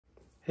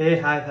Hey,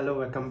 hi, hello,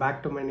 welcome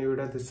back to my new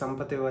video. This is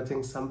Sampath. You're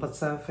watching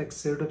Sampath's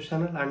FX YouTube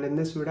channel, and in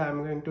this video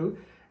I'm going to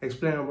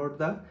explain about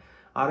the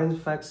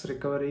Orangefox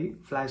recovery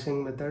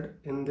flashing method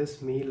in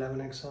this Mi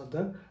 11X or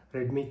the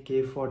Redmi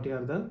K40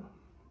 or the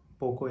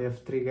Poco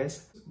F3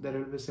 guys. There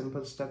will be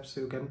simple steps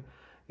you can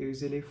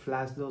easily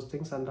flash those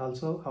things, and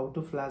also how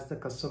to flash the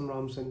custom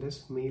ROMs in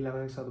this Mi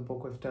 11X or the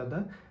Poco F3 or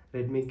the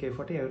Redmi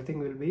K40. Everything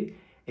will be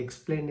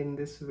explained in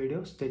this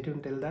video. Stay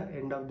tuned till the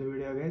end of the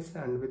video guys,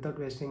 and without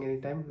wasting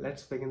any time,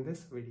 let's begin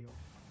this video.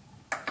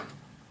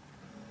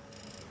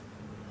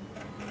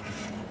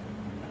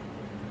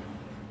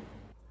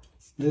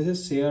 This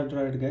is CR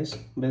Droid guys,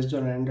 based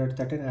on Android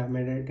 13. I have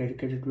made a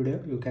dedicated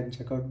video, you can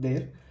check out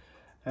there.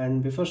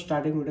 And before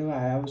starting video,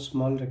 I have a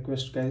small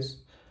request guys.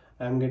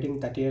 I am getting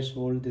 30 years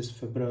old this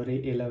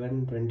February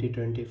 11,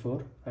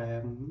 2024. I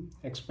am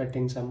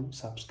expecting some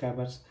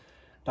subscribers.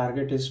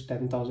 Target is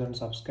 10,000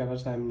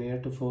 subscribers. I am near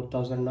to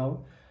 4,000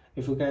 now.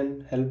 If you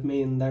can help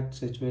me in that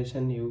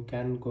situation, you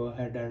can go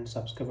ahead and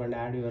subscribe and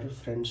add your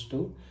friends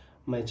to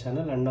my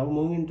channel. And now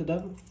moving into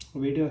the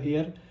video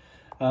here,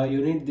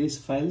 you need these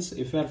files.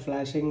 If you are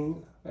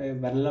flashing a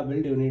vanilla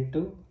build, you need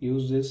to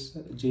use this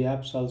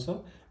GApps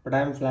also, but I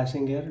am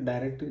flashing here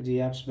direct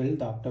GApps build,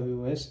 the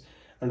OctaviOS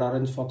and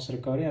Orangefox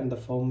recovery and the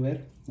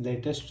firmware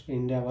latest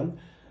India one.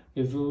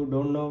 If you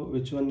don't know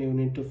which one you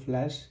need to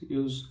flash,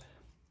 use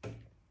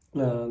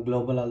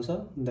global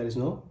also, there is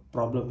no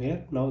problem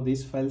here. Now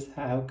these files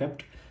I have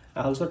kept.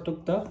 I also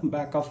took the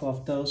backup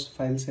of those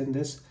files in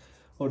this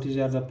OTG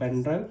or the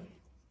pen drive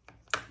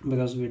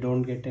because we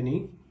don't get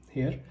any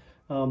here.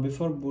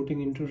 Before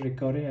booting into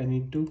recovery, I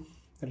need to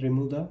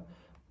remove the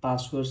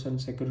passwords and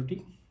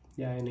security.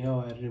 Yeah,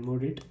 anyhow I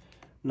removed it.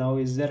 Now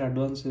is there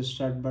advanced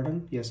restart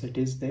button? Yes, it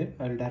is there.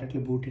 I will directly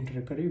boot into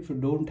recovery. If you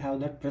don't have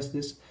that, press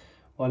this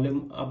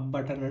volume up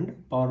button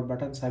and power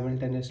button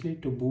simultaneously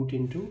to boot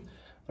into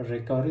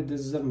recovery.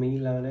 This is the Mi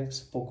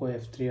 11X Poco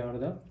F3 or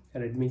the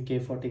Redmi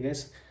K40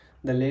 guys.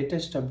 The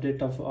latest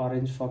update of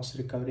Orangefox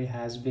recovery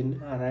has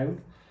been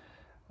arrived.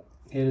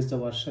 Here is the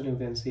version you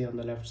can see on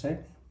the left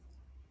side.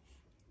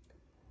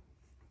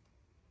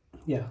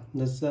 Yeah,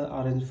 this is the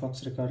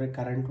Orangefox recovery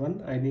current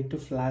one. I need to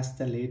flash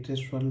the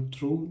latest one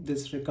through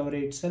this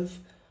recovery itself.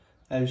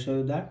 I'll show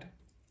you that,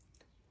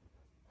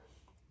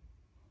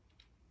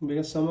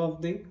 because some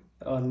of the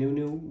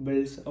new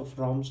builds of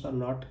ROMs are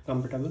not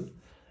compatible.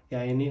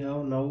 Yeah,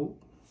 anyhow now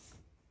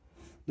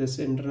this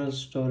internal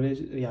storage,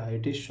 yeah,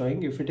 it is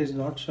showing. If it is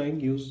not showing,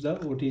 use the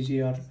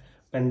OTG or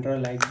pen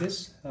drive like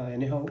this.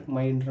 Anyhow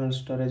my internal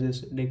storage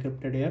is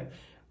decrypted here.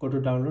 Go to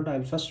download.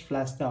 I'll first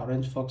flash the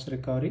Orangefox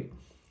recovery.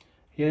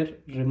 Here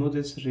remove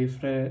this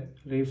reflash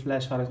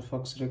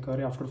Orangefox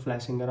recovery after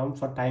flashing around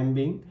for time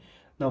being.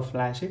 Now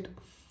flash it.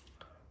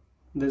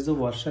 This is the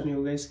version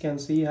you guys can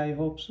see, I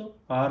hope so.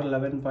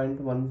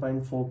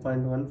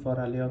 R11.1.4.1 for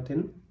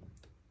Aliothin.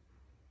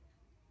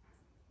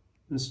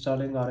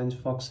 Installing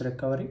Orangefox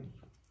recovery.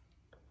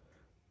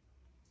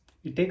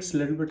 It takes a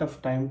little bit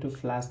of time to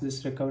flash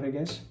this recovery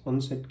guys.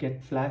 Once it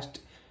gets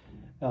flashed,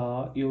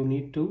 you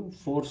need to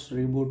force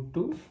reboot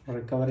to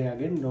recovery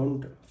again.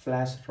 Don't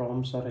flash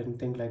ROMs or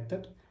anything like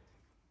that.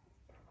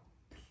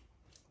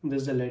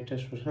 This is the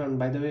latest version. And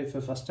by the way, if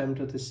you're first time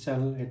to this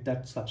channel, hit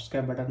that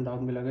subscribe button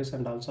down below guys,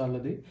 and also allow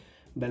the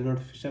bell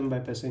notification by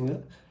pressing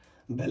the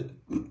bell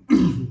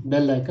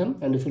icon.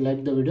 And if you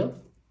like the video,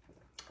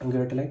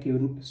 give it a like.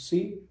 You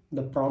see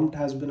the prompt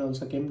has been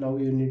also came. Now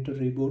you need to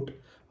reboot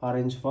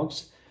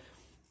Orangefox.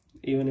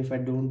 Even if I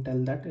don't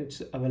tell that,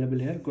 it's available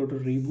here. Go to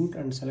reboot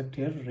and select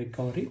here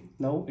recovery.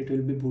 Now it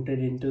will be booted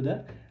into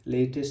the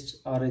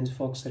latest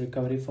Orangefox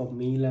recovery for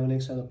Mi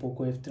 11X or the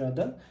Poco F3 or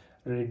the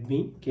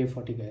Redmi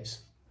K40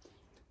 guys.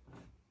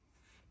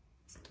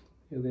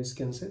 You guys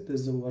can see this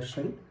is the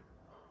version.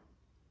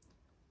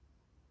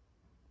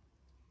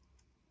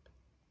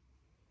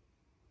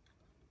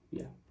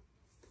 Yeah.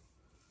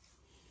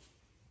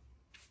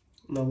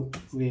 Now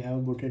we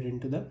have booted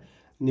into the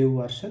new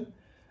version.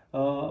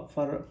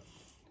 For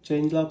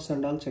change logs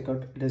and all, check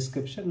out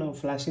description. Now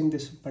flashing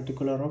this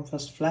particular ROM,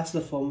 first flash the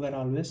firmware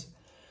always.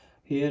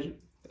 Here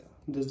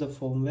this is the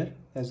firmware,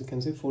 as you can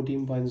see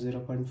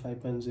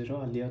 14.0.5.0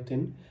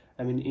 Aliothin,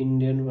 I mean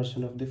Indian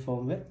version of the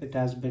firmware. It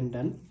has been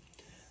done.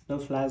 Now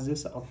flash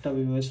this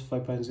OctaviOS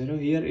 5.0.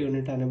 Here you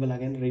need to enable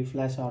again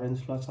reflash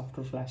Orangefox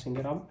after flashing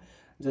a ROM.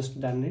 Just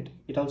done it.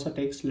 It also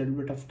takes a little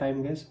bit of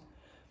time guys.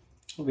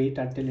 Wait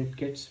until it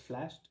gets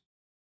flashed.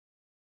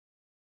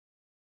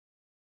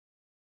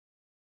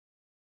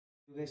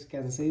 You guys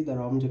can see the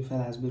ROM zip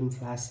file has been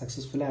flashed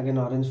successfully. Again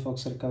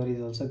Orangefox recovery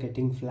is also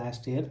getting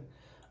flashed here.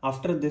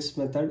 After this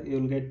method, you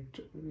will get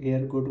here,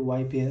 go to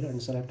wipe here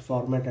and select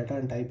format data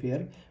and type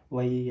here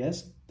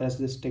YES. Press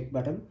this tick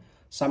button.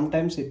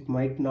 Sometimes it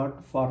might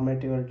not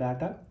format your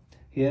data.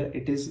 Here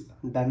it is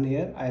done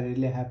here. I'm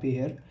really happy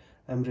here.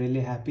 I'm really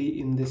happy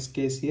in this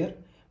case here.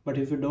 But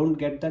if you don't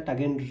get that,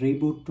 again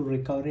reboot to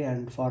recovery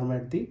and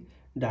format the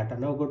data.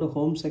 Now go to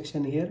home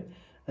section here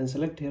and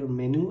select here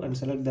menu and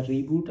select the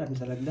reboot and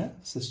select the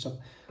system.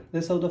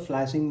 This is how the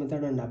flashing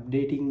method and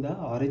updating the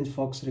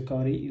Orangefox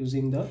recovery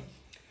using the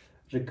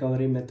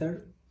recovery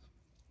method.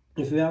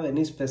 If you have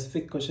any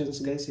specific questions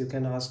guys, you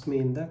can ask me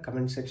in the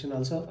comment section.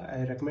 Also,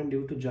 I recommend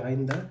you to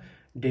join the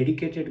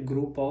dedicated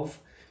group of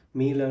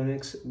Me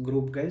 11X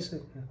group guys,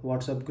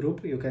 WhatsApp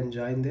group. You can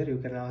join there, you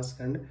can ask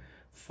and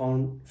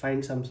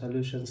find some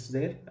solutions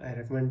there. I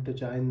recommend to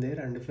join there,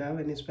 and if you have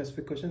any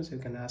specific questions, you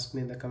can ask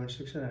me in the comment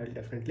section. I will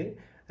definitely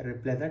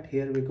reply that.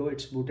 Here we go,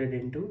 it's booted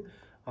into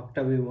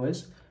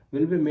OctaviOS.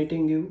 We'll be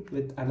meeting you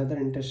with another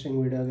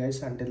interesting video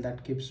guys. Until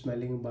that, keep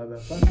smiling. Bye bye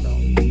for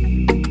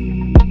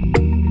now.